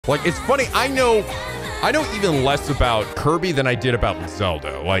Like, it's funny, I know even less about Kirby than I did about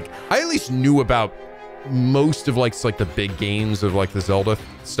Zelda. Like, I at least knew about most of like the big games of like the Zelda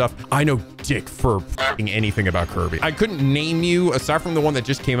stuff. I know dick for anything about Kirby. I couldn't name you, aside from the one that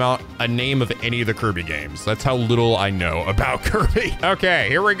just came out, a name of any of the Kirby games. That's how little I know about Kirby. Okay,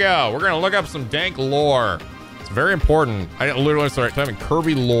 here we go. We're gonna look up some dank lore. It's very important. I literally started typing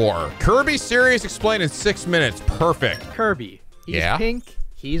Kirby lore. Kirby series explained in 6 minutes. Perfect. Kirby. He's pink.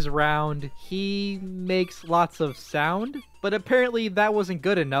 He's round, he makes lots of sound, but apparently that wasn't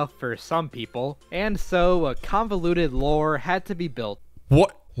good enough for some people, and so a convoluted lore had to be built.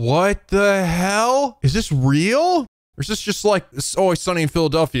 What the hell? Is this real? Or is this just like this Always Sunny in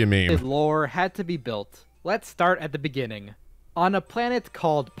Philadelphia meme? Lore had to be built. Let's start at the beginning. On a planet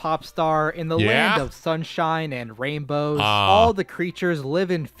called Popstar, in the land of sunshine and rainbows, all the creatures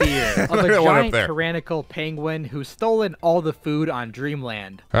live in fear of a giant tyrannical penguin who's stolen all the food on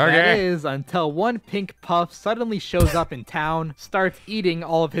Dreamland. That is, until one pink puff suddenly shows up in town, starts eating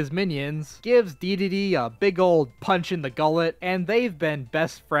all of his minions, gives Dedede a big old punch in the gullet, and they've been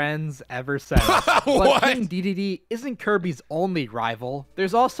best friends ever since. But King Dedede isn't Kirby's only rival.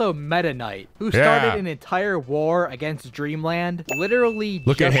 There's also Meta Knight, who started an entire war against Dreamland, literally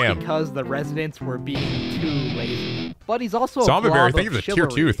just because the residents were being too lazy. But he's also a blob of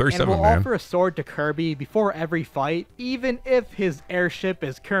chivalry, and will offer a sword to Kirby before every fight, even if his airship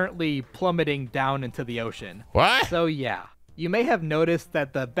is currently plummeting down into the ocean. What? So yeah. You may have noticed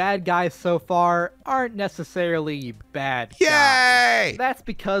that the bad guys so far aren't necessarily bad guys. That's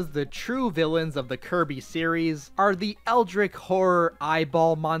because the true villains of the Kirby series are the eldritch horror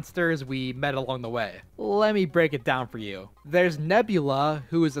eyeball monsters we met along the way. Let me break it down for you. There's Nebula,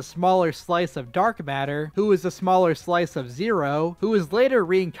 who is a smaller slice of dark matter, who is a smaller slice of Zero, who is later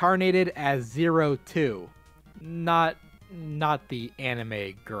reincarnated as Zero 2. Not the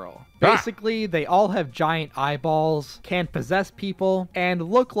anime girl. Basically, they all have giant eyeballs, can possess people, and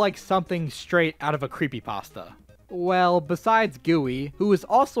look like something straight out of a creepypasta. Well, besides Gooey, who is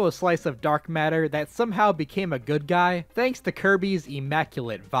also a slice of dark matter that somehow became a good guy thanks to Kirby's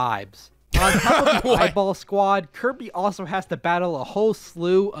immaculate vibes. On top of the Eyeball Squad, Kirby also has to battle a whole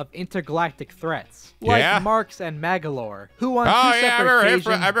slew of intergalactic threats, like Marx and Magalore, who on two separate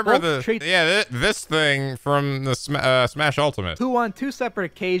occasions this thing from the Smash Ultimate. Who on 2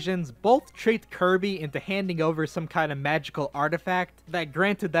 separate occasions both tricked Kirby into handing over some kind of magical artifact that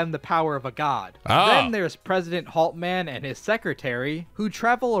granted them the power of a god. Then there's President Haltman and his secretary, who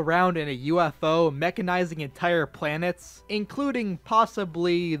travel around in a UFO mechanizing entire planets, including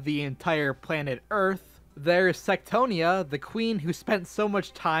possibly the entire planet Earth. There's Sectonia, the queen who spent so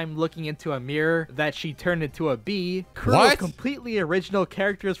much time looking into a mirror that she turned into a bee, crew of completely original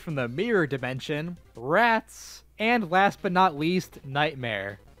characters from the mirror dimension, rats, and last but not least,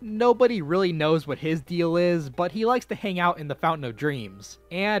 Nightmare. Nobody really knows what his deal is, but he likes to hang out in the Fountain of Dreams.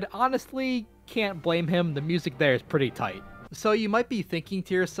 And honestly, can't blame him, the music there is pretty tight. So you might be thinking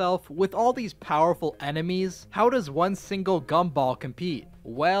to yourself, with all these powerful enemies, how does one single gumball compete?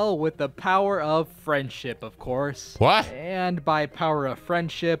 Well, with the power of friendship, of course. What? And by power of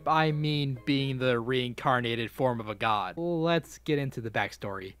friendship, I mean being the reincarnated form of a god. Let's get into the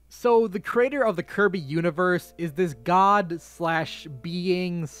backstory. So, the creator of the Kirby universe is this god slash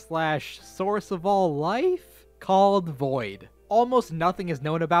being slash source of all life called Void. Almost nothing is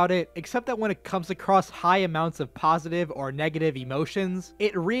known about it, except that when it comes across high amounts of positive or negative emotions,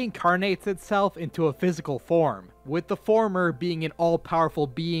 it reincarnates itself into a physical form, with the former being an all-powerful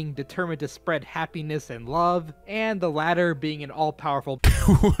being determined to spread happiness and love, and the latter being an all-powerful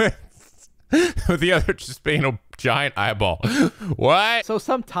the other just being a giant eyeball. What? So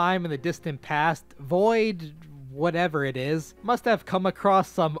sometime in the distant past, Void, whatever it is, must have come across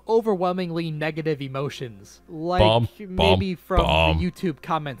some overwhelmingly negative emotions, like maybe from the YouTube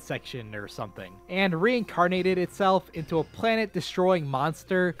comment section or something, and reincarnated itself into a planet-destroying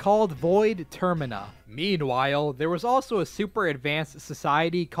monster called Void Termina. Meanwhile, there was also a super advanced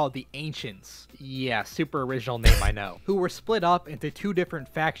society called the Ancients. Yeah, super original name, I know. Who were split up into 2 different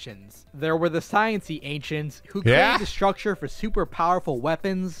factions. There were the Science-y Ancients, who created the structure for super powerful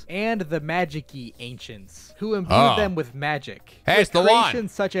weapons, and the Magic-y Ancients, who imbued them with magic. Hey, it's the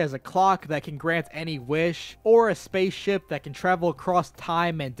creations such as a clock that can grant any wish, or a spaceship that can travel across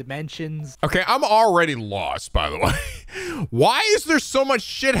time and dimensions. Okay, I'm already lost, by the way. Why is there so much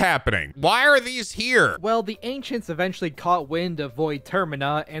shit happening? Why are these here? Well, the Ancients eventually caught wind of Void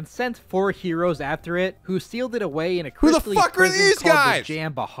Termina and sent 4 heroes after it, who sealed it away in a crystalline prison called the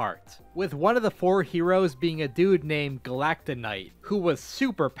Jamba Heart. With one of the 4 heroes being a dude named Galactonite, who was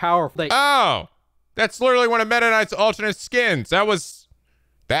super powerful. Oh, that's literally one of Meta Knight's alternate skins. That was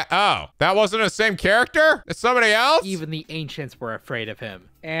That wasn't the same character? It's somebody else? Even the ancients were afraid of him.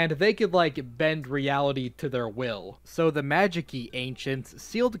 And they could, like, bend reality to their will. So the Magic-y ancients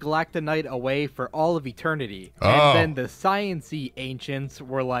sealed Galactonite away for all of eternity. And then the Science-y ancients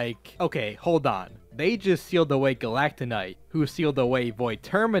were like, okay, hold on. They just sealed away Galactonite, who sealed away Void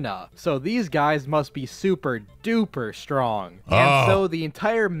Termina. So these guys must be super duper strong. And so the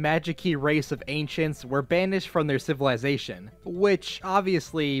entire Magic-y race of ancients were banished from their civilization, which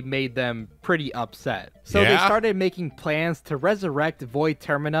obviously made them pretty upset. So they started making plans to resurrect Void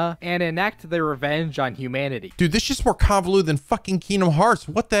Termina and enact their revenge on humanity. Dude, this is just more convoluted than fucking Kingdom Hearts.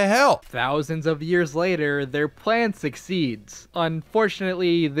 What the hell? Thousands of years later, their plan succeeds.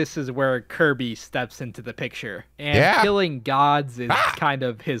 Unfortunately, this is where Kirby steps into the picture. And killing gods is kind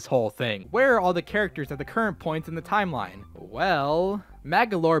of his whole thing. Where are all the characters at the current point in the timeline? Well,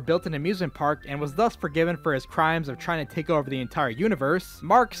 Magalore built an amusement park and was thus forgiven for his crimes of trying to take over the entire universe.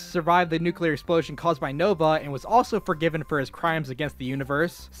 Marx survived the nuclear explosion caused by Nova and was also forgiven for his crimes against the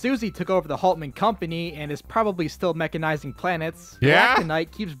universe. Susie took over the Haltman Company and is probably still mechanizing planets.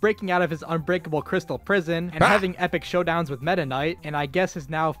 Galactonite keeps breaking out of his unbreakable crystal prison and having epic showdowns with Meta Knight, and I guess is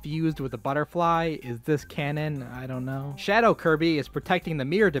now fused with a butterfly. Is this canon? I don't know. Shadow Kirby is protecting the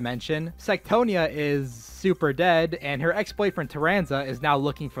mirror dimension. Sectonia is super dead, and her ex-boyfriend Taranza is now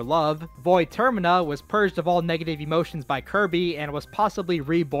looking for love. Void Termina was purged of all negative emotions by Kirby and was possibly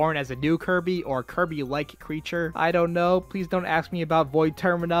reborn as a new Kirby or Kirby-like creature. I don't know. Please don't ask me about Void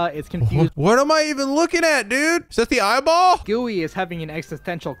Termina. It's confused. What am I even looking at, dude? Is that the eyeball? Gooey is having an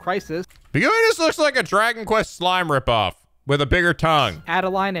existential crisis. Gooey just looks like a Dragon Quest slime ripoff with a bigger tongue.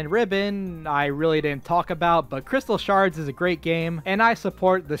 Adeline and Ribbon, I really didn't talk about, but Crystal Shards is a great game, and I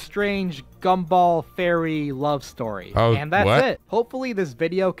support the strange Gumball fairy love story. And that's it. Hopefully this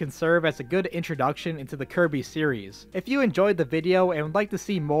video can serve as a good introduction into the Kirby series. If you enjoyed the video and would like to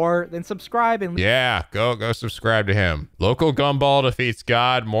see more, then subscribe and go subscribe to him. Local Gumball defeats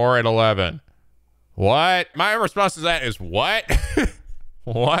God, more at 11. What? My response to that is what?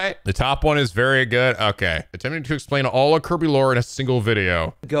 What? The top one is very good. Okay. Attempting to explain all of Kirby lore in a single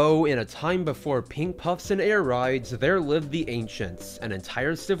video. In a time before pink puffs and air rides, there lived the ancients, an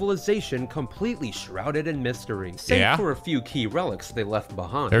entire civilization completely shrouded in mystery, save for a few key relics they left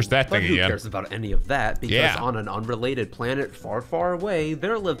behind. There's that thing again. But who cares about any of that? Because on an unrelated planet far, far away,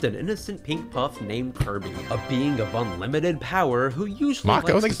 there lived an innocent pink puff named Kirby, a being of unlimited power who usually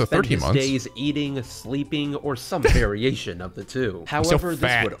likes to spend his days eating, sleeping, or some variation of the two. However,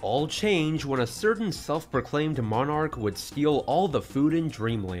 this would all change when a certain self-proclaimed monarch would steal all the food in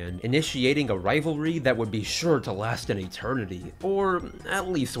Dreamland, initiating a rivalry that would be sure to last an eternity, or at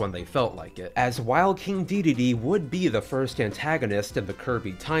least when they felt like it. As while King Dedede would be the first antagonist in the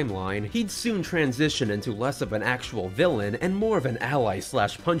Kirby timeline, he'd soon transition into less of an actual villain and more of an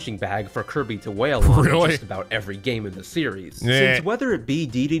ally/punching bag for Kirby to wail on in just about every game in the series. Since whether it be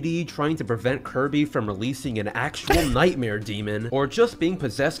Dedede trying to prevent Kirby from releasing an actual nightmare demon, or just being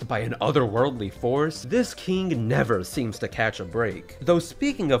possessed by an otherworldly force, this king never seems to catch a break. Though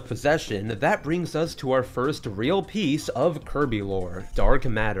speaking of possession, that brings us to our first real piece of Kirby lore, Dark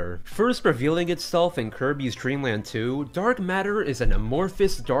Matter. First revealing itself in Kirby's Dream Land 2, Dark Matter is an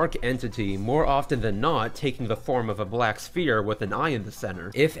amorphous dark entity, more often than not taking the form of a black sphere with an eye in the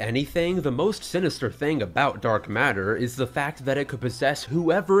center. If anything, the most sinister thing about Dark Matter is the fact that it could possess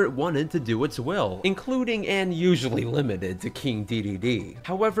whoever it wanted to do its will, including and usually limited to King Dedede.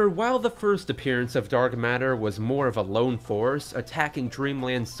 However, while the first appearance of Dark Matter was more of a lone force, attacking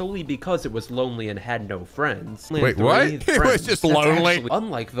Dreamland solely because it was lonely and had no friends. Wait, what? It was just lonely? Actually,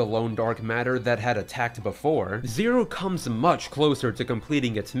 unlike the lone Dark Matter that had attacked before, Zero comes much closer to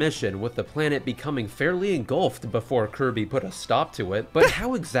completing its mission, with the planet becoming fairly engulfed before Kirby put a stop to it. But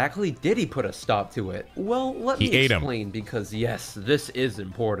how exactly did he put a stop to it? Well, let me explain, because yes, this is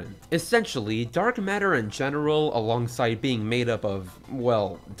important. Essentially, Dark Matter in general, alongside being made up of,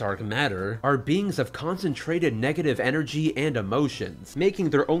 well, dark matter, are beings of concentrated negative energy and emotions,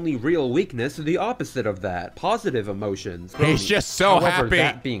 making their only real weakness the opposite of that, positive emotions. He's just so happy.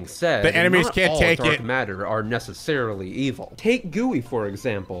 That being said, the enemies can't take it. Not all dark matter are necessarily evil. Take Gooey, for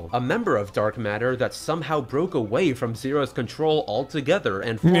example, a member of dark matter that somehow broke away from Zero's control altogether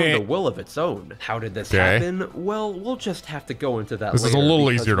and formed a will of its own. How did this happen? Well, we'll just have to go into that later. This is a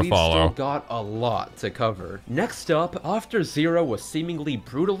little easier to follow. We've still got a lot to cover. Next up, after Zero was seemingly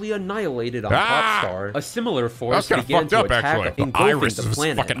brutally annihilated on Top Star, a similar force began to attack, engulfing the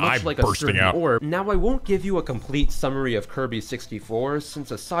planet, much like a certain orb. Now, I won't give you a complete summary of Kirby 64, since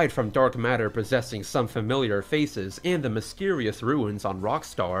aside from dark matter possessing some familiar faces and the mysterious ruins on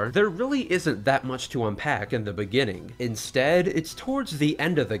Rockstar, there really isn't that much to unpack in the beginning. Instead, it's towards the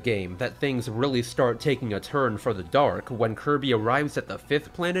end of the game that things really start taking a turn for the dark when Kirby arrives at the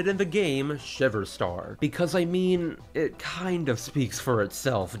 5th planet in the game, Shiverstar. Because I mean, it kind of speaks for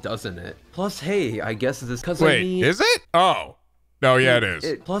itself, doesn't it? Plus, hey, I guess this is it? Oh. No, yeah, it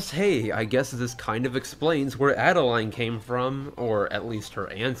is. Plus, hey, I guess this kind of explains where Adeline came from, or at least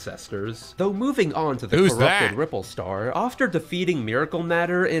her ancestors. Though moving on to the corrupted Ripple Star, after defeating Miracle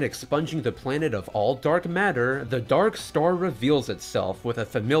Matter and expunging the planet of all dark matter, the Dark Star reveals itself with a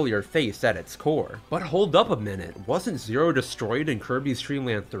familiar face at its core. But hold up a minute, wasn't Zero destroyed in Kirby's Dream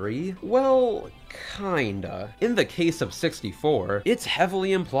Land 3? Well, kinda. In the case of 64, it's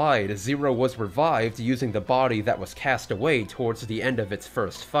heavily implied Zero was revived using the body that was cast away towards the end of its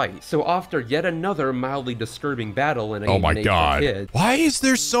first fight. So after yet another mildly disturbing battle in a kid. Why is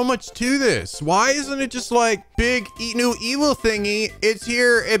there so much to this? Why isn't it just like big new evil thingy? It's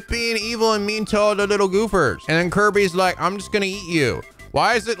here, it being evil and mean to all the little goofers. And then Kirby's like, I'm just gonna eat you.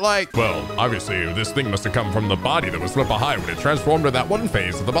 Why is it like, well, obviously this thing must have come from the body that was left behind when it transformed to that one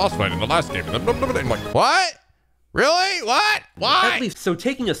phase of the boss fight in the last game. And I'm like, what? Really? What? Why? At least, so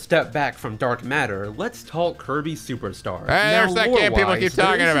taking a step back from dark matter, let's talk Kirby Superstar. There's that game people keep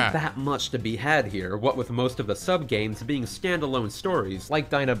talking about. There isn't that much to be had here, what with most of the sub-games being standalone stories, like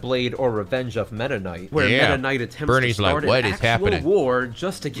Dynablade or Revenge of Meta Knight, where Meta Knight attempts to start an actual war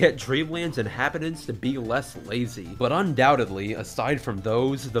just to get Dreamland's inhabitants to be less lazy. But undoubtedly, aside from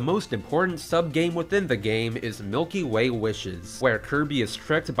those, the most important sub-game within the game is Milky Way Wishes, where Kirby is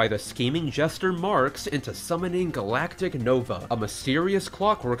tricked by the scheming jester Marx into summoning Galactic Nova, a mysterious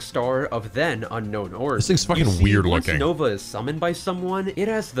clockwork star of then unknown origin. This thing's fucking weird looking. Once Nova is summoned by someone, it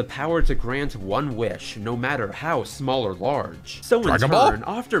has the power to grant one wish, no matter how small or large. So in turn,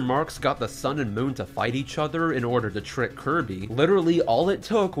 after Marx got the Sun and Moon to fight each other in order to trick Kirby, literally all it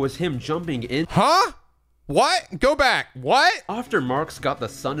took was him jumping in. Huh? What? Go back. What? After Marx got the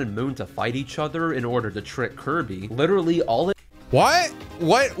Sun and Moon to fight each other in order to trick Kirby, literally all it— What?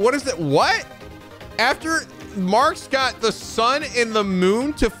 What is that? What? After Marx got the Sun and the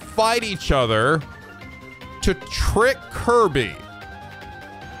Moon to fight each other to trick Kirby.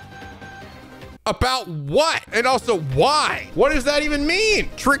 About what? And also why? What does that even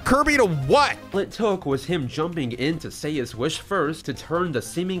mean? Trick Kirby to what? All it took was him jumping in to say his wish first to turn the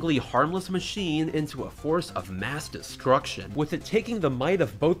seemingly harmless machine into a force of mass destruction, with it taking the might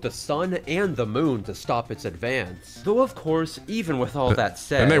of both the sun and the moon to stop its advance. Though of course, even with all that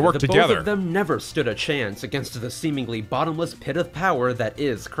said, and they worked together. Both of them never stood a chance against the seemingly bottomless pit of power that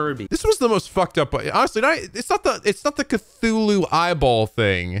is Kirby. This was the most fucked up, honestly, it's not the Cthulhu eyeball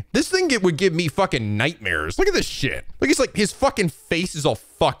thing. This thing would give me fucking nightmares. Look at this shit. Look, it's like his fucking face is all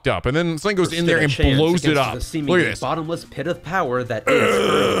fucked up, and then something goes in there and blows it up. Look at this bottomless pit of power that is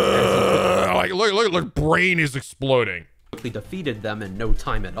Kirby. Like, look, brain is exploding. Defeated them in no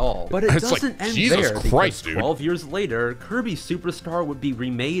time at all. But it doesn't end there, because 12 years later, Kirby Superstar would be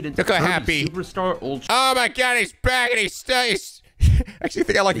remade into Kirby Superstar Ultra. Oh my god, he's back and he stays. Actually, I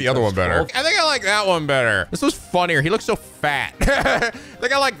think I like the other one better. I think I like that one better. This was funnier. He looks so fat. I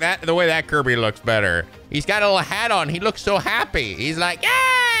think I like that, the way that Kirby looks better. He's got a little hat on. He looks so happy. He's like,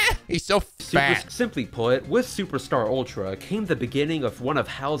 yeah! He's so fat. Simply put, with Superstar Ultra came the beginning of one of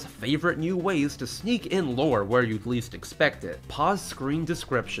HAL's favorite new ways to sneak in lore where you'd least expect it. Pause screen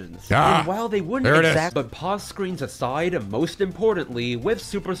descriptions. And while they wouldn't but pause screens aside, most importantly, with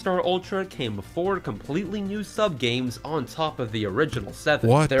Superstar Ultra came 4 completely new sub-games on top of the original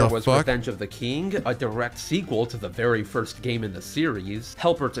 7. There was Revenge of the King, a direct sequel to the very first game in the series,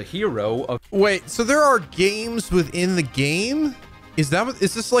 Helper to Hero. Wait, so there are games within the game? Is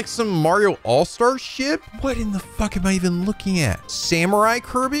this like some Mario All-Star shit? What in the fuck am I even looking at? Samurai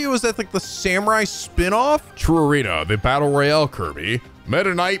Kirby? Was that like the Samurai spin-off? True Arena, the Battle Royale Kirby.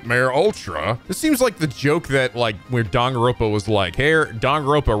 Meta Nightmare Ultra. This seems like the joke that, like, where Danganronpa was like, hey,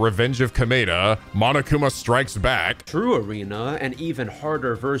 Danganronpa, Revenge of Kameda, Monokuma Strikes Back. True Arena, an even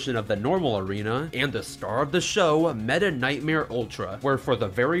harder version of the normal arena, and the star of the show, Meta Nightmare Ultra, where for the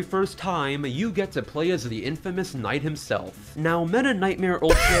very first time, you get to play as the infamous Knight himself. Now, Meta Nightmare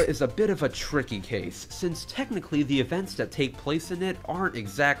Ultra is a bit of a tricky case, since technically the events that take place in it aren't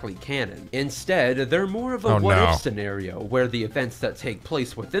exactly canon. Instead, they're more of a what-if scenario, where the events that take take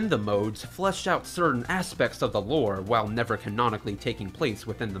place within the modes flesh out certain aspects of the lore while never canonically taking place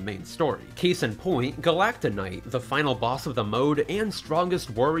within the main story. Case in point, Galactonite, the final boss of the mode and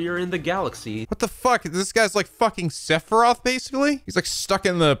strongest warrior in the galaxy. What the fuck? This guy's like fucking Sephiroth, basically? He's like stuck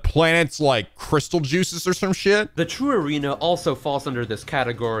in the planet's like crystal juices or some shit? The true arena also falls under this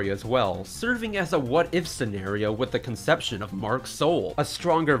category as well, serving as a what-if scenario with the conception of Mark's soul, a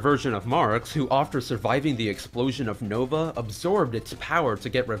stronger version of Mark's who, after surviving the explosion of Nova, absorbed its power to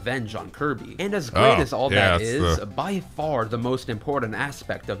get revenge on Kirby. And as great as all that is, by far the most important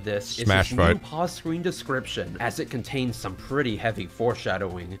aspect of this is its new pause screen description, as it contains some pretty heavy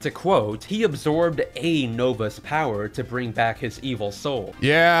foreshadowing. To quote, he absorbed a Nova's power to bring back his evil soul.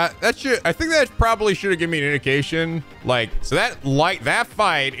 Yeah, I think that probably should have given me an indication. Like, so that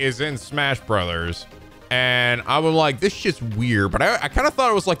fight is in Smash Brothers. And I was like, this shit's weird, but I kind of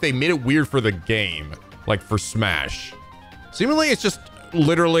thought it was like they made it weird for the game, like for Smash. Seemingly, it's just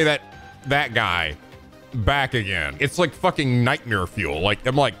literally that guy back again. It's like fucking nightmare fuel. Like,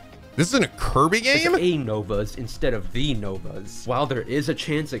 I'm like, this isn't a Kirby game? It's a Novas instead of the Novas. While there is a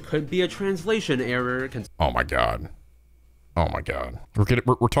chance it could be a translation error. Oh my god. Oh my god.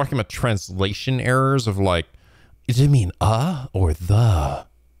 We're talking about translation errors of like, does it mean or the?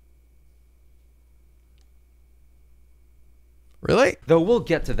 Really? Though we'll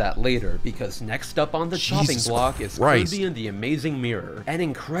get to that later, because next up on the chopping block is Kirby and the Amazing Mirror, an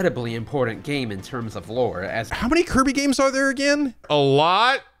incredibly important game in terms of lore. As how many Kirby games are there again? A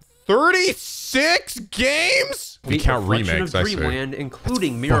lot? 36 games? We count remakes, I see. Dreamland,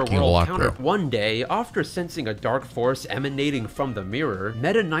 including Mirror World, countered one day after sensing a dark force emanating from the mirror.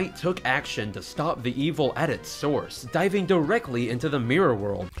 Meta Knight took action to stop the evil at its source, diving directly into the Mirror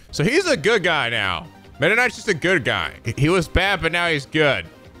World. So he's a good guy now. Meta Knight's just a good guy. He was bad, but now he's good.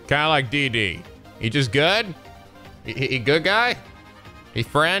 Kind of like DD. He just good? He good guy? He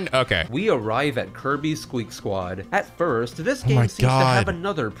friend? Okay. We arrive at Kirby's Squeak Squad. At first, this game seems to have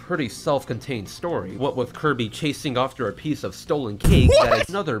another pretty self-contained story. What with Kirby chasing after a piece of stolen cake, that is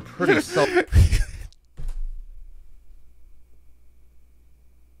another pretty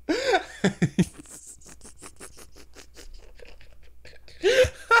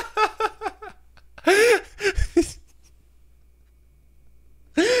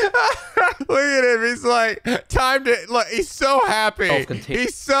Look at him. He's like, time to look. He's so happy.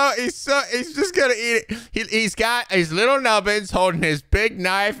 He's just gonna eat it. He's got his little nubbins holding his big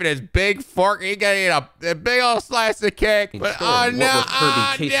knife and his big fork. He gonna eat a big old slice of cake. But Kirby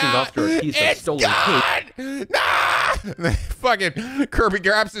chasing after a piece of stolen cake. Nah! Fucking Kirby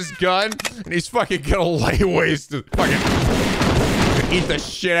grabs his gun and he's fucking gonna lay waste to fucking eat the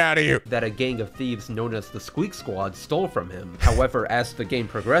shit out of you. That a gang of thieves known as the Squeak Squad stole from him. However, as the game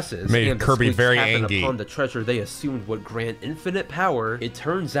progresses, made and Kirby the very happen angry upon the treasure they assumed would grant infinite power, it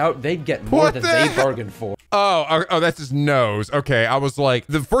turns out they'd get more than they bargained for. Oh, that's his nose. Okay, I was like,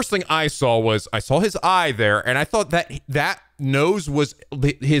 the first thing I saw his eye there, and I thought that nose was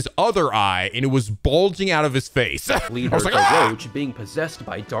his other eye, and it was bulging out of his face. Leader Roach being possessed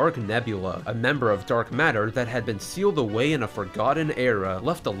by Dark Nebula, a member of dark matter that had been sealed away in a forgotten era,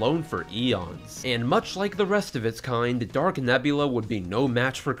 left alone for eons. And much like the rest of its kind, Dark Nebula would be no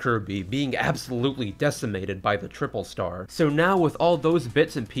match for Kirby, being absolutely decimated by the Triple Star. So now with all those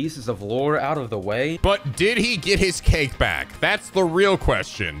bits and pieces of lore out of the way... But did he get his cake back? That's the real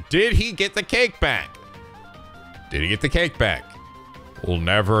question. Did he get the cake back? Did he get the cake back? We'll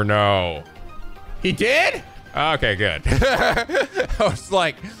never know. He did? Okay, good. I was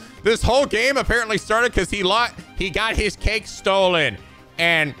like, this whole game apparently started because he got his cake stolen.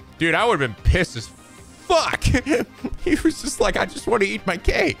 And dude, I would have been pissed as fuck. He was just like, I just want to eat my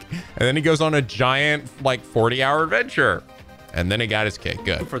cake. And then he goes on a giant, like 40-hour adventure. And then he got his cake.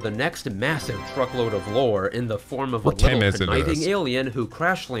 Good. For the next massive truckload of lore in the form of a little conniving alien who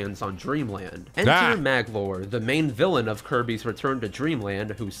crash lands on Dreamland. Enter Maglore, the main villain of Kirby's Return to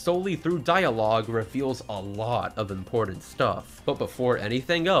Dreamland, who solely through dialogue reveals a lot of important stuff. But before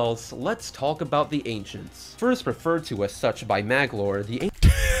anything else, let's talk about the Ancients. First referred to as such by Maglore, the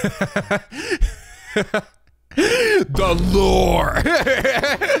The lore.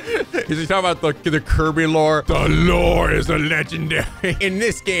 Is he talking about the Kirby lore? The lore is a legendary. In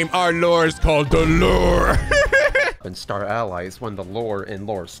this game, our lore is called the lore. And star allies when the lore in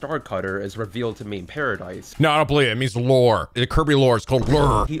Lore Starcutter is revealed to mean paradise. No, I don't believe it. It means lore. The Kirby lore is called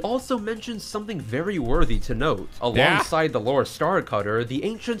lore. He also mentions something very worthy to note. Alongside the Lore Starcutter, the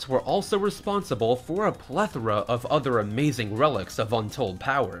Ancients were also responsible for a plethora of other amazing relics of untold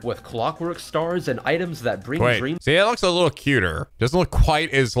power, with clockwork stars and items that bring dreams. See, it looks a little cuter. Doesn't look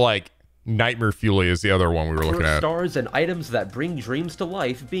quite as like Nightmare Fury is the other one we were looking at. Stars and items that bring dreams to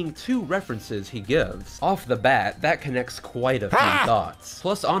life being 2 references he gives. Off the bat, that connects quite a few dots.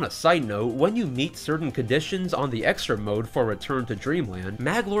 Plus, on a side note, when you meet certain conditions on the extra mode for Return to Dreamland,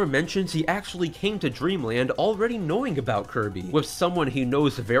 Maglor mentions he actually came to Dreamland already knowing about Kirby, with someone he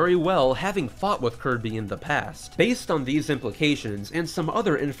knows very well having fought with Kirby in the past. Based on these implications and some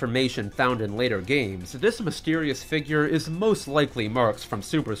other information found in later games, this mysterious figure is most likely Marx from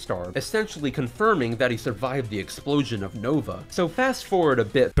Superstar, essentially confirming that he survived the explosion of Nova. So fast forward a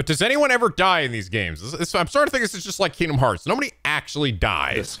bit. But does anyone ever die in these games? I'm starting to think this is just like Kingdom Hearts. Nobody actually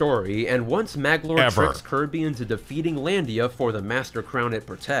dies. The story, and once Maglor tricks Kirby into defeating Landia for the Master Crown it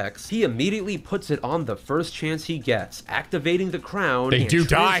protects, he immediately puts it on the first chance he gets, activating the crown and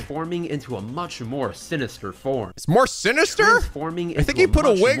transforming into a much more sinister form. It's more sinister? Transforming into I think he put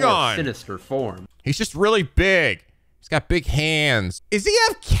a wig on. Sinister form. He's just really big. He's got big hands. Does he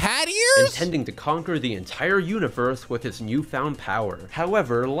have cat ears? Intending to conquer the entire universe with his newfound power.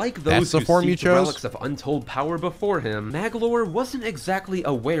 However, like those who seek relics of untold power before him, Maglor wasn't exactly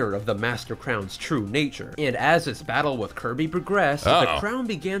aware of the Master Crown's true nature. And as his battle with Kirby progressed, the crown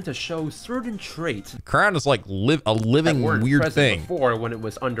began to show certain traits. The crown is like a living weird thing. Before, when it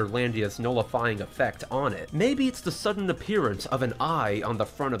was under Landia's nullifying effect on it. Maybe it's the sudden appearance of an eye on the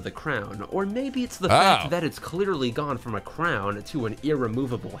front of the crown, or maybe it's the fact that it's clearly gone from a crown to an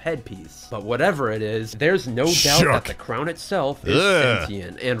irremovable headpiece. But whatever it is, there's no doubt that the crown itself is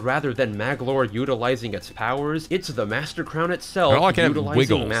sentient, and rather than Maglor utilizing its powers, it's the Master Crown itself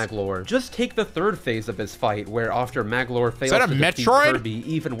utilizing Maglor. Just take the third phase of his fight, where after Maglor fails to defeat Kirby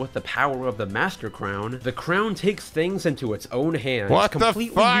even with the power of the Master Crown, the crown takes things into its own hands,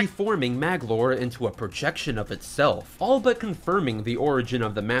 completely reforming Maglor into a projection of itself, all but confirming the origin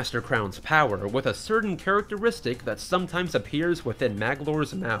of the Master Crown's power with a certain characteristic that sometimes appears within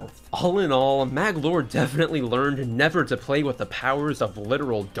Maglor's mouth. All in all, Maglor definitely learned never to play with the powers of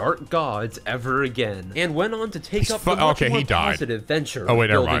literal dark gods ever again, and went on to take up the much more positive venture. Oh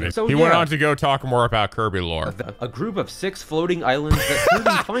wait, never mind. He went on to go talk more about Kirby lore. A group of 6 floating islands that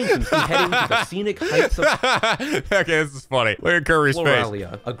Kirby finds himself heading to the scenic heights of... Okay, this is funny. Look at Kirby's face.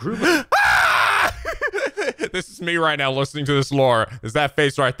 A group of... This is me right now listening to this lore. Is that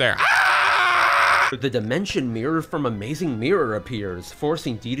face right there? The Dimension Mirror from Amazing Mirror appears,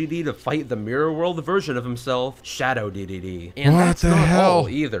 forcing DDD to fight the Mirror World version of himself, Shadow DDD. And that's not all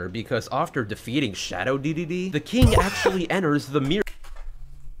either, because after defeating Shadow DDD, the king actually enters the mirror.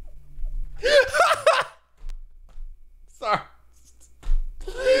 Sorry.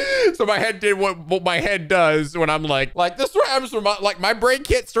 So my head did what my head does when I'm like this is what happens when my brain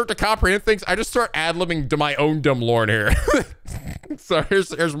can't start to comprehend things. I just start ad-libbing to my own dumb lore in here. So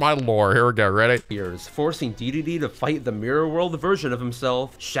here's my lore. Here we go. Ready? Forcing DDD to fight the Mirror World version of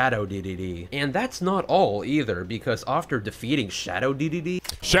himself, Shadow DDD. And that's not all either, because after defeating Shadow DDD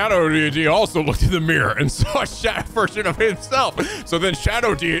also looked in the mirror and saw a shadow version of himself. So then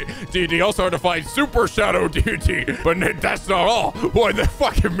Shadow DDD also had to fight Super Shadow DDD. But that's not all. Boy, the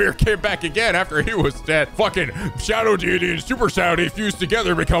fucking mirror came back again after he was dead. Fucking Shadow DDD and Super Shadow DDD fused together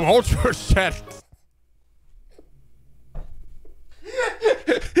to become Ultra Shadow.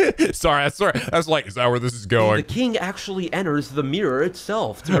 Sorry, that's like, is that where this is going? The king actually enters the mirror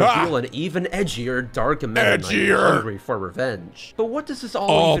itself to reveal an even edgier, dark Meta Knight hungry for revenge. But what does this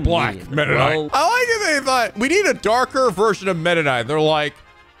all even mean? Meta Knight. Well, I like it. They thought we need a darker version of Meta Knight. They're like,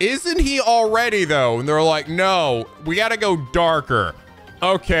 isn't he already though? And they're like, no, we gotta go darker.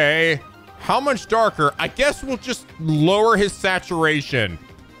 Okay, how much darker? I guess we'll just lower his saturation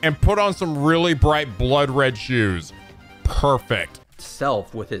and put on some really bright blood red shoes. Perfect.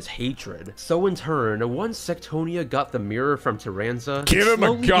 Self with his hatred. So in turn, once Sectonia got the mirror from Tyranza, give him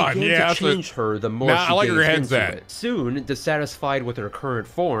a gun. To change her the more she gazed into it. Soon, dissatisfied with her current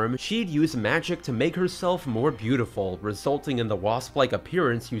form, she'd use magic to make herself more beautiful, resulting in the wasp-like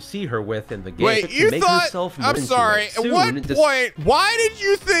appearance you see her with in the game. Wait, you thought? I'm sorry. At what point? Why did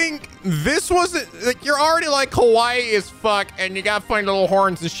you think this wasn't? Like, you're already like kawaii as fuck, and you got funny little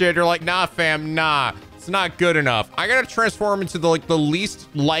horns and shit. You're like, nah, fam, nah. It's not good enough. I gotta transform into the least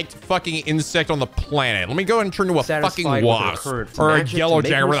liked fucking insect on the planet. Let me go ahead and turn into a fucking wasp or a yellow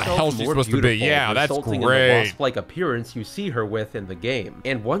jacket. Where the hell is she supposed to be? Yeah, that's great. In the wasp-like appearance you see her with in the game.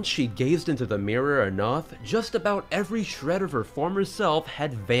 And once she gazed into the mirror enough, just about every shred of her former self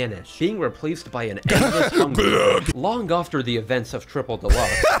had vanished, being replaced by an endless hunger. Long after the events of Triple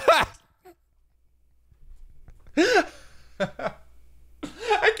Deluxe.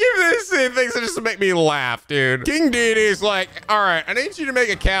 I keep this same things just to make me laugh, dude. King Dedede's like, all right, I need you to make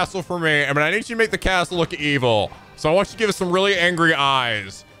a castle for me, but I need you to make the castle look evil. So I want you to give us some really angry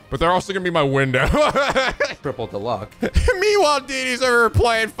eyes. but they're also gonna be my window. Triple the luck. Meanwhile, Dee-Dee's over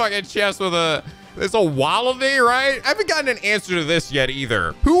playing fucking chess with it's a Waddle Dee, right? I haven't gotten an answer to this yet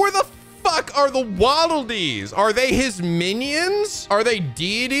either. Who are the fuck are the Waddle Dees? Are they his minions? Are they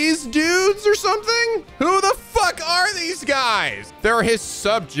deities dudes or something? Who the fuck are these guys? They're his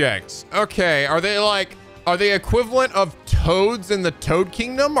subjects. Okay, are they equivalent of toads in the Toad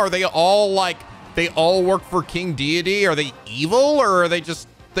Kingdom? Are they all like, they all work for King Deity? Are they evil or are they just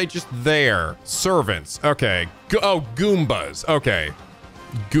there? Servants, okay. Oh, Goombas, okay.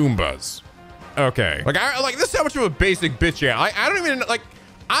 Goombas, okay. Like this is how much of a basic bitch I don't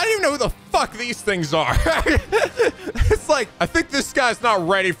even know who the fuck these things are. It's like, I think this guy's not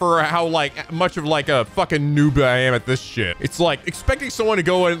ready for how like much of like a fucking noob I am at this shit. It's like expecting someone to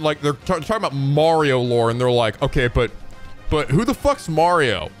go in, like they're talking about Mario lore and they're like, okay, but who the fuck's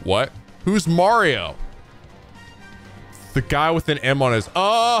Mario? What? Who's Mario? The guy with an M on his,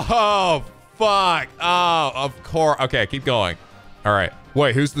 oh, fuck. Oh, of course. Okay, keep going. All right.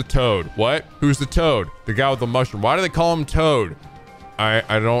 Wait, who's the Toad? What? Who's the Toad? The guy with the mushroom. Why do they call him Toad?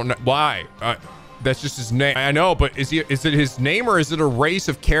 I don't know why. That's just his name. I know, but is it his name or is it a race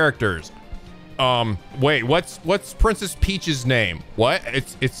of characters? Wait, what's Princess Peach's name? What?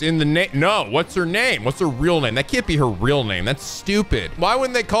 It's in the name. No, what's her name? What's her real name? That can't be her real name. That's stupid. Why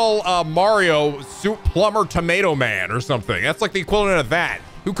wouldn't they call Mario Soup Plumber Tomato Man or something? That's like the equivalent of that.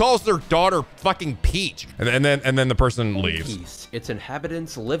 Who calls their daughter fucking Peach? And then the person leaves. Peace. Its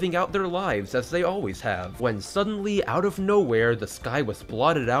inhabitants living out their lives as they always have, when suddenly, out of nowhere, the sky was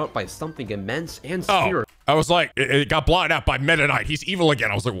blotted out by something immense and spherical. I was like, it got blotted out by Meta Knight. He's evil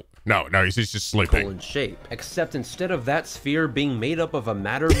again. I was like, no, he's just sleeping. In shape. Except instead of that sphere being made up of a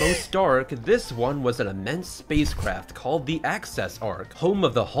matter most dark, this one was an immense spacecraft called the Access Arc, home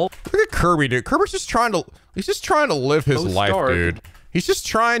of the Hulk. Look at Kirby, dude. Kirby's just trying to live his life, dude. He's just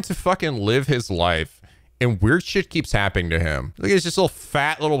trying to fucking live his life, and weird shit keeps happening to him. Look at this little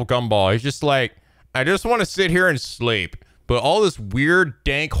fat little gumball. He's just like, I just want to sit here and sleep, but all this weird,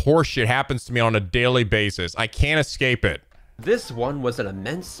 dank horse shit happens to me on a daily basis. I can't escape it. This one was an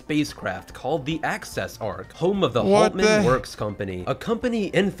immense spacecraft called the Access Arc, home of the Haltman Works Company, a company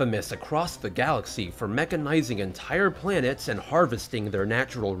infamous across the galaxy for mechanizing entire planets and harvesting their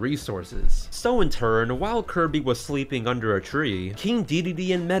natural resources. So in turn, while Kirby was sleeping under a tree, King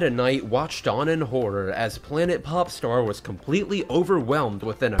Dedede and Meta Knight watched on in horror as Planet Popstar was completely overwhelmed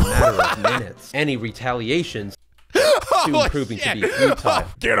within a matter of minutes. Any retaliations soon proving to be futile.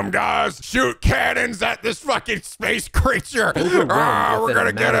 Get him, guys! Shoot cannons at this fucking space creature! We're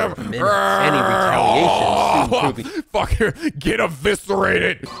gonna get him! Any retaliation soon proving... Fucking get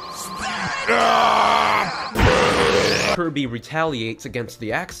eviscerated! Kirby retaliates against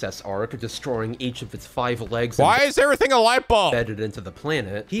the Access Arc, destroying each of its 5 legs. Why is everything a light bulb? Embedded into the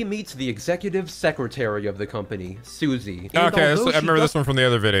planet. He meets the executive secretary of the company, Susie. Okay, I remember this one from the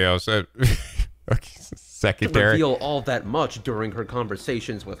other videos. Okay. Secretary. Reveal all that much during her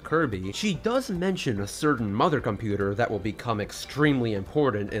conversations with Kirby, she does mention a certain mother computer that will become extremely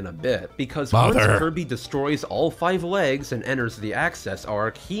important in a bit, because once Kirby destroys all 5 legs and enters the Access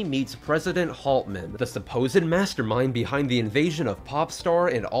Arc, he meets President Haltman, the supposed mastermind behind the invasion of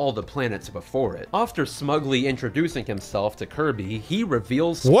Popstar and all the planets before it. After smugly introducing himself to Kirby, he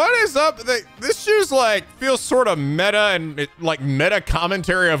reveals— What is up? This show's like, feels sort of meta and like meta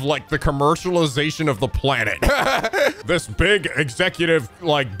commentary of like the commercialization of the planet. This big executive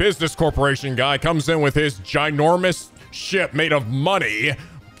like business corporation guy comes in with his ginormous ship made of money,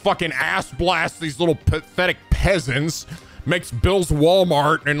 fucking ass blasts these little pathetic peasants, makes Bill's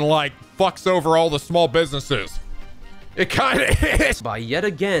Walmart and like fucks over all the small businesses. It kinda is. By yet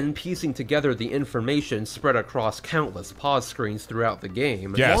again piecing together the information spread across countless pause screens throughout the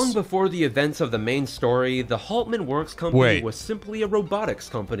game. Yes. Long before the events of the main story, the Haltman Works Company was simply a robotics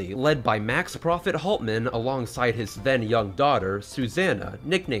company, led by Max Profit Haltman alongside his then young daughter, Susanna,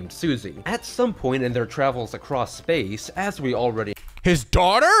 nicknamed Susie. At some point in their travels across space, as we already His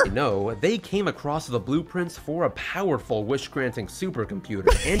daughter? know, they came across the blueprints for a powerful wish-granting supercomputer,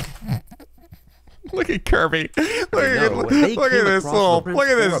 and Look at Kirby. Look at this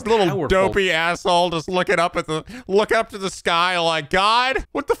little dopey asshole just looking up at to the sky like, God,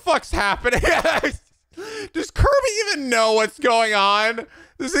 what the fuck's happening? Does Kirby even know what's going on?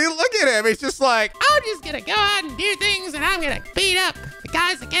 Does he look at him? He's just like, I'm just gonna go out and do things and I'm gonna beat up the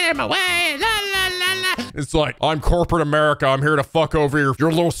guys that get in my way. La la la la. It's like, I'm corporate America. I'm here to fuck over your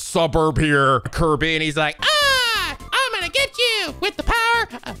little suburb here, Kirby. And he's like, I'm gonna get you with the power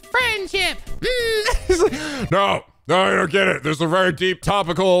of friendship. No, No, I don't get it. There's a very deep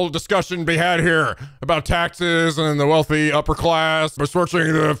topical discussion to be had here about taxes and the wealthy upper class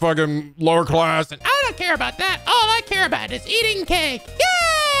besmirching the fucking lower class. And I don't care about that. All I care about is eating cake.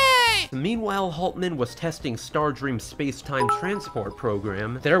 Yay! Meanwhile, Haltman was testing Stardream's space-time transport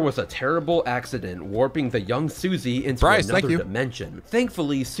program. There was a terrible accident, warping the young Susie into another dimension.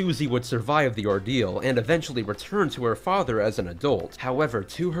 Thankfully, Susie would survive the ordeal and eventually return to her father as an adult. However,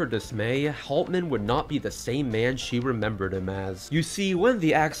 to her dismay, Haltman would not be the same man she remembered him as. You see, when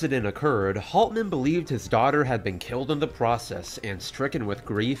the accident occurred, Haltman believed his daughter had been killed in the process, and stricken with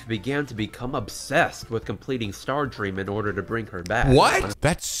grief, began to become obsessed with completing Stardream in order to bring her back. What?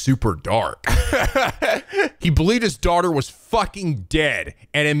 That's super dark. He believed his daughter was fucking dead,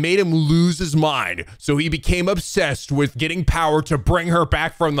 and it made him lose his mind, so he became obsessed with getting power to bring her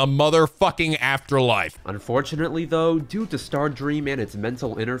back from the motherfucking afterlife. Unfortunately though, due to Stardream and its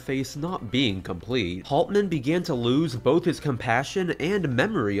mental interface not being complete, Haltman began to lose both his compassion and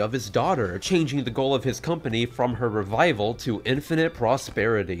memory of his daughter, changing the goal of his company from her revival to infinite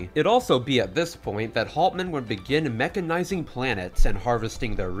prosperity. It'd also be at this point that Haltman would begin mechanizing planets and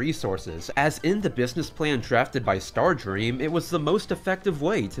harvesting their resources, as in the business plan drafted by Stardream, it was the most effective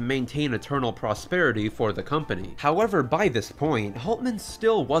way to maintain eternal prosperity for the company. However, by this point, Haltman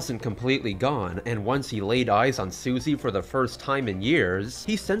still wasn't completely gone, and once he laid eyes on Susie for the first time in years,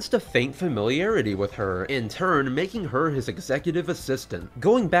 he sensed a faint familiarity with her, in turn making her his executive assistant.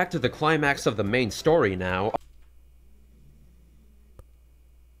 Going back to the climax of the main story now.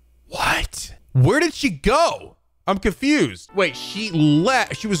 What? Where did she go? I'm confused. Wait, she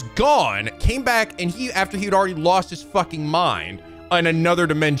left, she was gone, came back, and after he'd already lost his fucking mind in another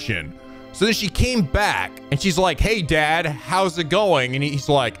dimension. So then she came back, and she's like, hey, Dad, how's it going? And he's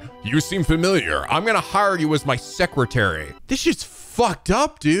like, you seem familiar. I'm gonna hire you as my secretary. This shit's fucked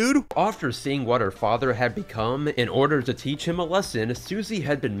up, dude. After seeing what her father had become, in order to teach him a lesson, Susie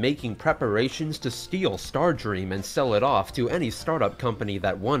had been making preparations to steal Stardream and sell it off to any startup company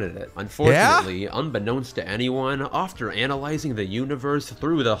that wanted it. Unfortunately, unbeknownst to anyone, after analyzing the universe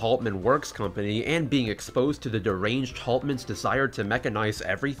through the Haltman Works company and being exposed to the deranged Haltman's desire to mechanize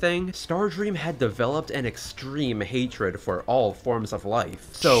everything, Stardream had developed an extreme hatred for all forms of life.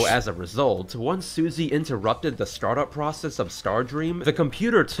 So as a result, once Susie interrupted the startup process of Stardream, the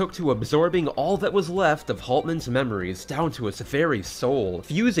computer took to absorbing all that was left of Haltman's memories down to its very soul,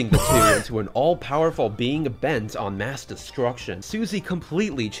 fusing the two into an all-powerful being bent on mass destruction. Susie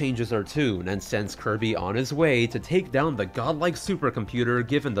completely changes her tune and sends Kirby on his way to take down the godlike supercomputer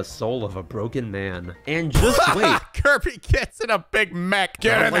given the soul of a broken man. And just wait. Kirby gets in a big mech.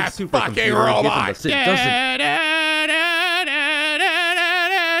 Get in that fucking robot.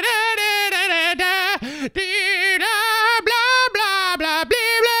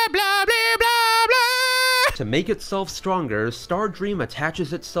 To make itself stronger, Stardream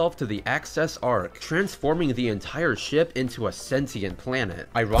attaches itself to the Access Arc, transforming the entire ship into a sentient planet.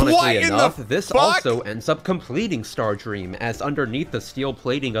 Ironically enough, this also ends up completing Stardream, as underneath the steel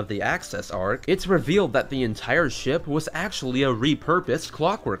plating of the Access Arc, it's revealed that the entire ship was actually a repurposed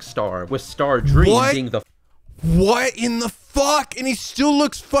Clockwork Star, with Stardream being the— What in the fuck? And he still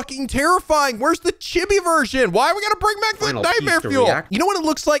looks fucking terrifying. Where's the chibi version? Why are we gonna bring back the nightmare fuel? You know what it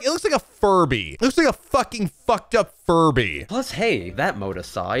looks like? It looks like a Furby. It looks like a fucking fucked up Furby. Plus, hey, that mode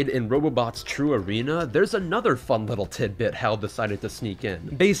aside, in Robobot's True Arena, there's another fun little tidbit Hal decided to sneak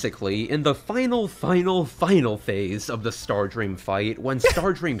in. Basically, in the final phase of the Stardream fight, when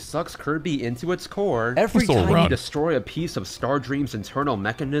Stardream sucks Kirby into its core, every time you destroy a piece of Stardream's internal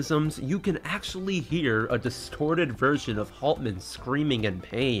mechanisms, you can actually hear a distorted version of Haltman screaming in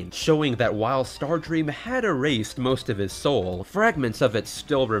pain, showing that while Stardream had erased most of his soul, fragments of it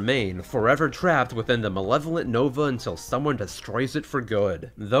still remain, forever trapped within the malevolent Nova until someone destroys it for good.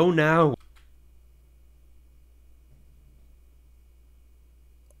 Though now—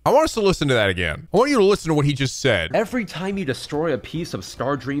 I want us to listen to that again. I want you to listen to what he just said. Every time you destroy a piece of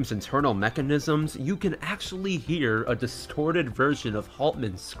Stardream's internal mechanisms, you can actually hear a distorted version of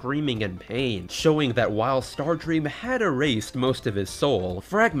Haltman screaming in pain, showing that while Stardream had erased most of his soul,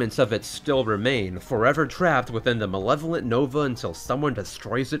 fragments of it still remain, forever trapped within the malevolent Nova until someone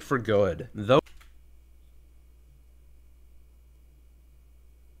destroys it for good. Though—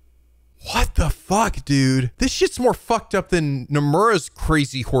 What the fuck, dude? This shit's more fucked up than Nomura's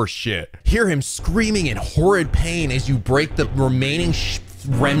crazy horse shit. Hear him screaming in horrid pain as you break the remaining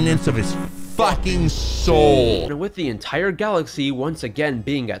remnants of his fucking soul. And with the entire galaxy once again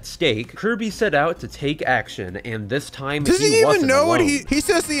being at stake, Kirby set out to take action, and this time does he even know alone. what he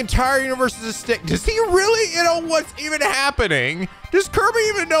says? The entire universe is at stake. Does he really know what's even happening? Does Kirby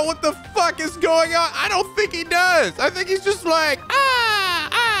even know what the fuck is going on? I don't think he does. I think he's just like,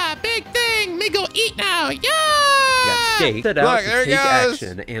 big thing. Me go eat now. Yeah. Set out to take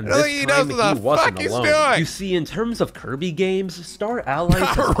action, and this time he wasn't alone. You see, in terms of Kirby games, Star Allies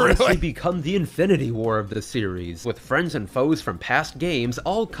has honestly become the Infinity War of the series, with friends and foes from past games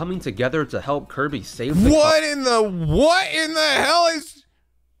all coming together to help Kirby save the what in the hell is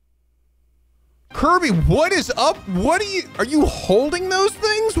Kirby? What is up? What are you holding those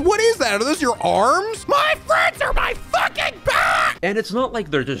things? What is that? Are those your arms? My friends are my fucking back! And it's not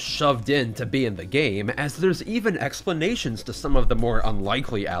like they're just shoved in to be in the game, as there's even explanations to some of the more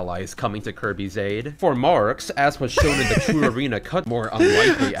unlikely allies coming to Kirby's aid. For Marks, as was shown in the True Arena cut, more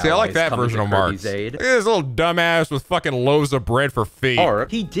unlikely allies. See, I like that version of Marks. Look at this little dumbass with fucking loaves of bread for feet.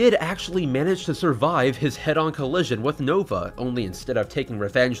 He did actually manage to survive his head-on collision with Nova, only instead of taking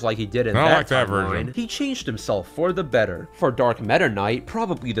revenge like he did in that timeline, he changed himself for the better. For Dark Meta Knight,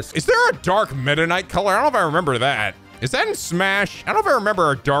 probably this— Is there a Dark Meta Knight color? I don't know if I remember that. Is that in Smash? I don't know if I remember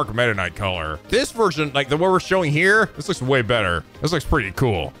a Dark Meta Knight color. This version, like the one we're showing here, this looks way better. This looks pretty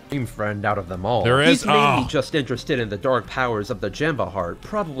cool. Same friend out of them all. There is? He's mainly just interested in the dark powers of the Jamba Heart,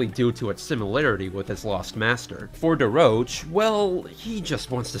 probably due to its similarity with his lost master. For DeRoach, well, he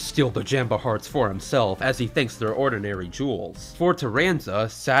just wants to steal the Jamba Hearts for himself, as he thinks they're ordinary jewels. For Taranza,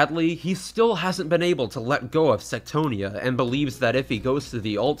 sadly, he still hasn't been able to let go of Sectonia, and believes that if he goes to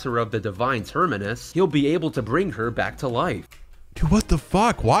the altar of the Divine Terminus, he'll be able to bring her back to life. Dude, what the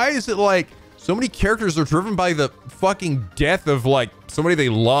fuck? Why is it like so many characters are driven by the fucking death of like somebody they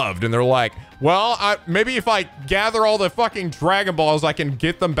loved, and they're like, well, maybe if I gather all the fucking Dragon Balls, I can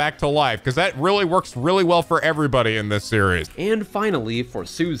get them back to life, because that really works really well for everybody in this series. And finally, for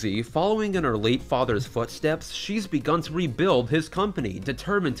Susie, following in her late father's footsteps, she's begun to rebuild his company,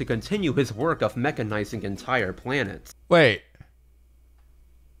 determined to continue his work of mechanizing entire planets. Wait.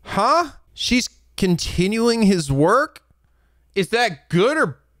 Huh? She's continuing his work? Is that good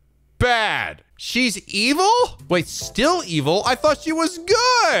or bad? She's evil? Wait, still evil? I thought she was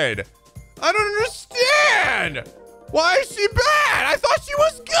good. I don't understand. Why is she bad? I thought she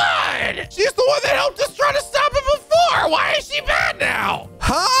was good. She's the one that helped us try to stop it before. Why is she bad now?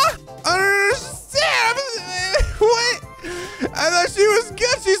 Huh? I don't understand. What? I thought she was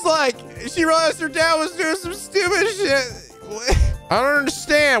good. She's like, she realized her dad was doing some stupid shit. What? I don't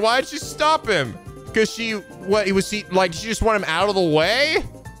understand. Why did she stop him? Because she just want him out of the way?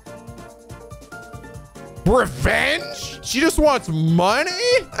 Revenge? She just wants money?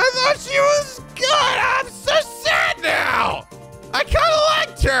 I thought she was good. I'm so sad now. I kind of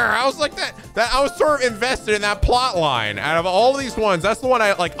liked her. I was like that I was sort of invested in that plot line. Out of all these ones, that's the one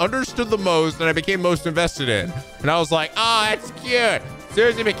I like understood the most and I became most invested in. And I was like, oh, that's cute.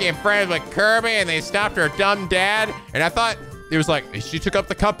 Susie became friends with Kirby and they stopped her dumb dad. And I thought it was like, she took up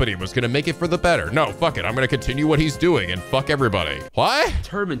the company and was gonna make it for the better. No, fuck it. I'm gonna continue what he's doing and fuck everybody. What?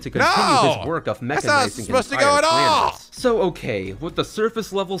 Determined to continue his work of mechanizing entire planets. So okay, with the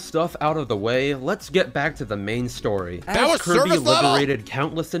surface level stuff out of the way, let's get back to the main story. As Kirby liberated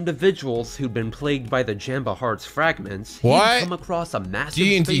countless individuals who'd been plagued by the Jamba Heart's fragments, he'd come across a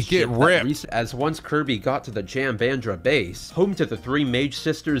massive spaceship that as once Kirby got to the Jambandra base, home to the three mage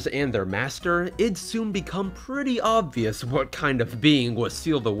sisters and their master, it'd soon become pretty obvious what kind of being was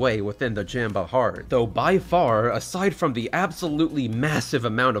sealed away within the Jamba Heart. Though by far, aside from the absolutely massive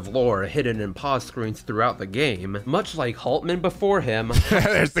amount of lore hidden in pause screens throughout the game, much like Haltman before him,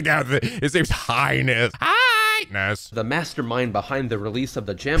 there's the guy with his name's Highness. The mastermind behind the release of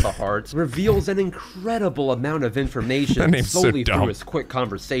the Jamba Hearts reveals an incredible amount of information solely through his quick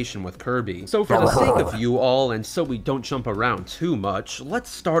conversation with Kirby. So for the sake of you all, and so we don't jump around too much, let's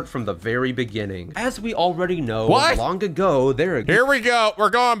start from the very beginning. As we already know, long ago, here we go. We're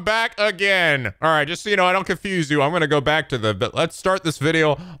going back again. All right, just so you know, I don't confuse you. I'm gonna go back to but let's start this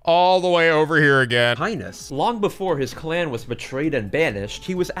video all the way over here again. Highness, long before his clan was betrayed and banished,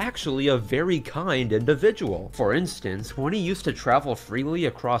 he was actually a very kind individual. For instance, when he used to travel freely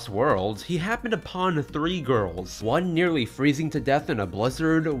across worlds, he happened upon 3 girls, one nearly freezing to death in a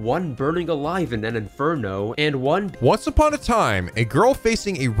blizzard, one burning alive in an inferno, and one— Once upon a time, a girl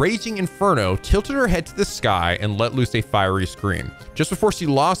facing a raging inferno tilted her head to the sky and let loose a fiery scream. Just before she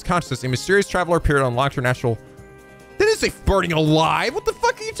lost consciousness, a mysterious traveler appeared and unlocked her natural— That didn't say burning alive! What the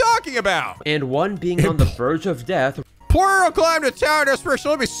fuck are you talking about? And one being on the verge of death— Poor girl climbed a tower in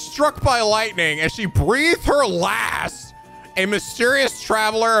desperation, only to be struck by lightning as she breathed her last A mysterious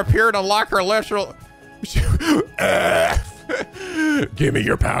traveler appeared to lock her lips. Give me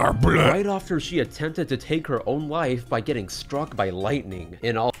your power, blood. Right after she attempted to take her own life by getting struck by lightning.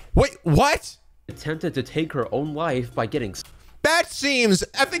 Wait, what? Attempted to take her own life by getting... That seems,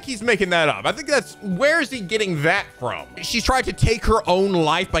 I think he's making that up. I think that's, where is he getting that from? She tried to take her own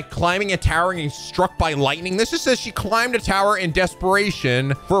life by climbing a tower and getting struck by lightning. This just says she climbed a tower in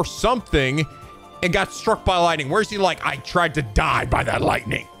desperation for something and got struck by lightning. Where's he like, I tried to die by that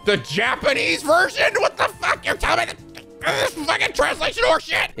lightning? The Japanese version? What the fuck? You're telling me this fucking translation or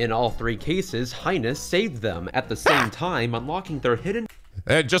shit? In all 3 cases, Highness saved them, at the same time unlocking their hidden...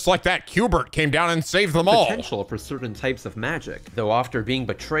 just like that, Cubert came down and saved them all. Potential for certain types of magic. Though after being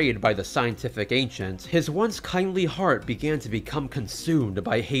betrayed by the scientific ancients, his once kindly heart began to become consumed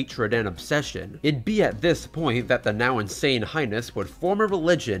by hatred and obsession. It'd be at this point that the now insane Highness would form a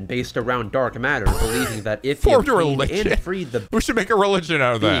religion based around dark matter, believing that if he obtained and freed the... We should make a religion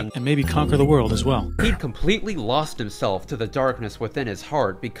out of that. And maybe conquer the world as well. He'd completely lost himself to the darkness within his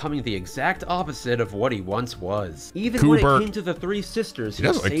heart, becoming the exact opposite of what he once was. Even when it came to the 3 sisters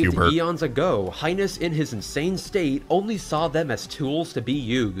he saved eons ago, Highness in his insane state only saw them as tools to be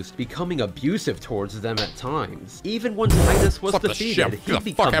used, becoming abusive towards them at times. Even once Highness was defeated, he'd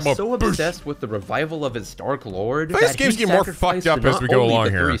become so obsessed with the revival of his Dark Lord that he sacrificed not only the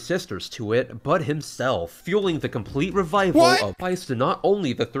 3 sisters to it, but himself, fueling the complete revival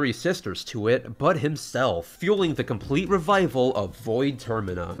of Void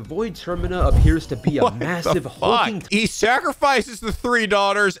Termina. Void Termina appears to be a massive hulking... He sacrifices the 3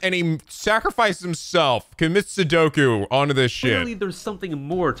 daughters and he sacrifices himself, commits Sudoku onto this shit. Clearly there's something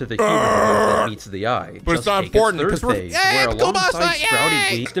more to the human world that meets the eye. But it's not important because we're... where alongside Sprouty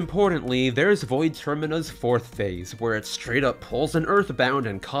Beast, importantly, there's Void Termina's 4th phase, where it straight up pulls an Earthbound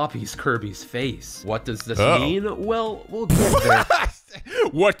and copies Kirby's face. What does this mean? Well, we'll get there.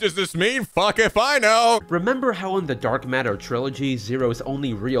 What does this mean? Fuck if I know. Remember how in the Dark Matter trilogy, Zero's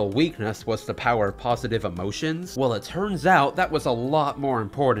only real weakness was the power of positive emotions? Well, it turns out that was a lot more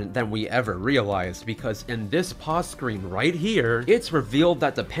important than we ever realized, because in this pause screen right here, it's revealed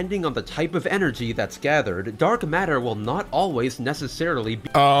that depending on the type of energy that's gathered, Dark Matter will not always necessarily be—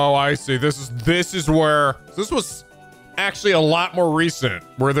 Oh, I see. This is where... This was actually a lot more recent,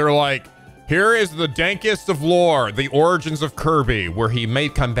 where they're like, here is the dankest of lore, the origins of Kirby, where he may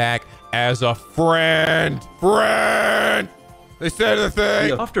come back as a friend. They said the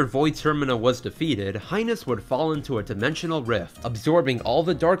thing. After Void Termina was defeated, Highness would fall into a dimensional rift, absorbing all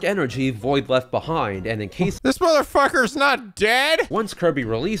the dark energy Void left behind, and in case— This motherfucker's not dead? Once Kirby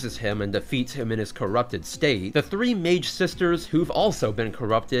releases him and defeats him in his corrupted state, the 3 mage sisters who've also been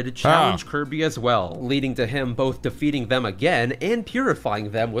corrupted challenge Kirby as well, leading to him both defeating them again and purifying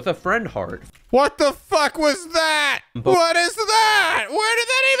them with a friend heart. What the fuck was that? What is that? Where did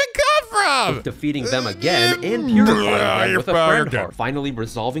that even come from? Defeating them again and purifying them with a friend heart, finally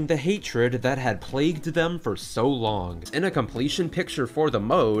resolving the hatred that had plagued them for so long. In a completion picture for the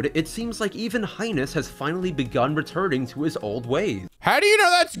mode, it seems like even Highness has finally begun returning to his old ways. How do you know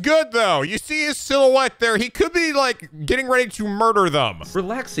that's good though? You see his silhouette there. He could be like getting ready to murder them.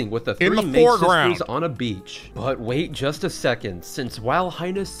 Relaxing with the 3 mage sisters on a beach. But wait just a second, since while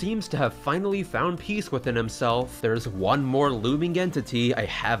Highness seems to have finally found peace within himself, there's one more looming entity I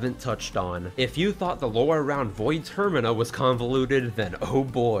haven't touched on. If you thought the lore around Void Termina was convoluted, then oh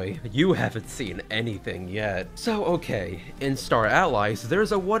boy, you haven't seen anything yet. So okay, in Star Allies,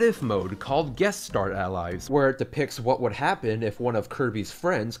 there's a what if mode called Guest Star Allies, where it depicts what would happen if one of Kirby's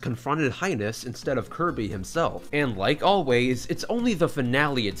friends confronted Highness instead of Kirby himself. And like always, it's only the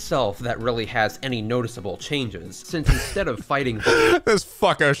finale itself that really has any noticeable changes, since instead of fighting this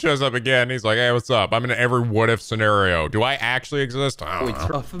fucko shows up again. He's like, hey, what's up? I'm in every what if scenario. Do I actually exist? I don't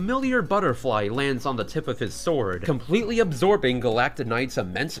know. A familiar butterfly lands on the tip of his sword, completely absorbing Galactonite's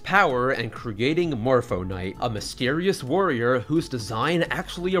immense power and creating Morphonite, a mysterious warrior whose design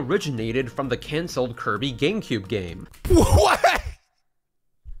actually originated from the cancelled Kirby GameCube game. What?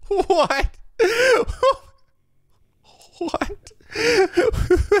 What? What?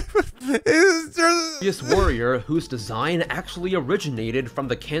 This warrior whose design actually originated from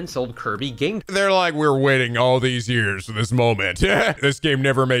the cancelled Kirby game. They're like, we're waiting all these years for this moment. This game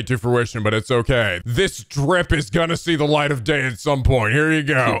never made to fruition, but it's okay. This drip is gonna see the light of day at some point. Here you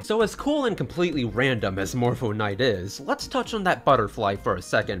go. So as cool and completely random as Morphonite is, let's touch on that butterfly for a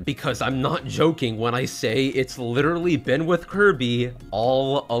second, because I'm not joking when I say it's literally been with Kirby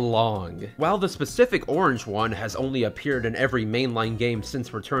all along. While the specific orange one has only appeared in every mainline game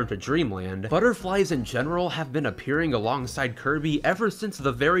since Return to Dreamland, butterflies flies in general have been appearing alongside Kirby ever since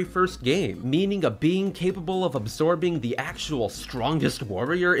the very first game, meaning a being capable of absorbing the actual strongest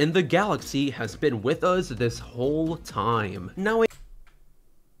warrior in the galaxy has been with us this whole time. Now,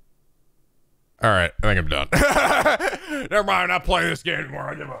 alright, I think I'm done. Never mind, I'm not playing this game anymore.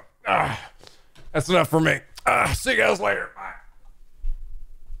 I give up. That's enough for me. See you guys later. Bye.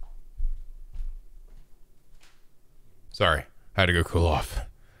 Sorry, I had to go cool off.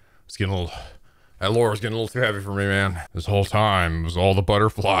 It's getting a little... That lore was getting a little too heavy for me, man. This whole time, it was all the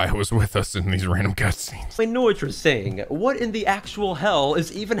butterfly was with us in these random cutscenes. I know what you're saying. What in the actual hell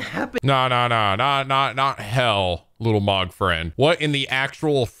is even happening? No, not hell, little Mog friend. What in the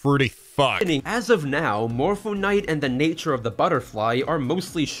actual fruity fuck? As of now, Morphonite and the nature of the butterfly are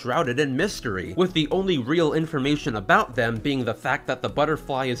mostly shrouded in mystery, with the only real information about them being the fact that the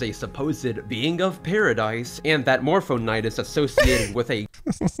butterfly is a supposed being of paradise, and that Morphonite is associated with a...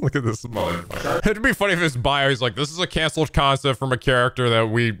 Look at this motherfucker. It'd be funny if his bio is like, this is a canceled concept from a character that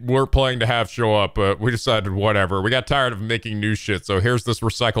we were planning to have show up, but we decided whatever. We got tired of making new shit, so here's this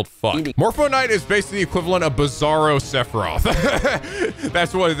recycled fuck. Morphonite is basically the equivalent of Bizarro Sephiroth.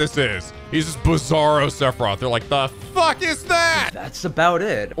 That's what this is. He's just Bizarro Sephiroth. They're like, the fuck is that? That's about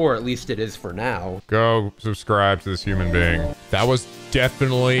it. Or at least it is for now. Go subscribe to this human being. That was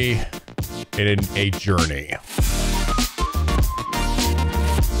definitely a journey.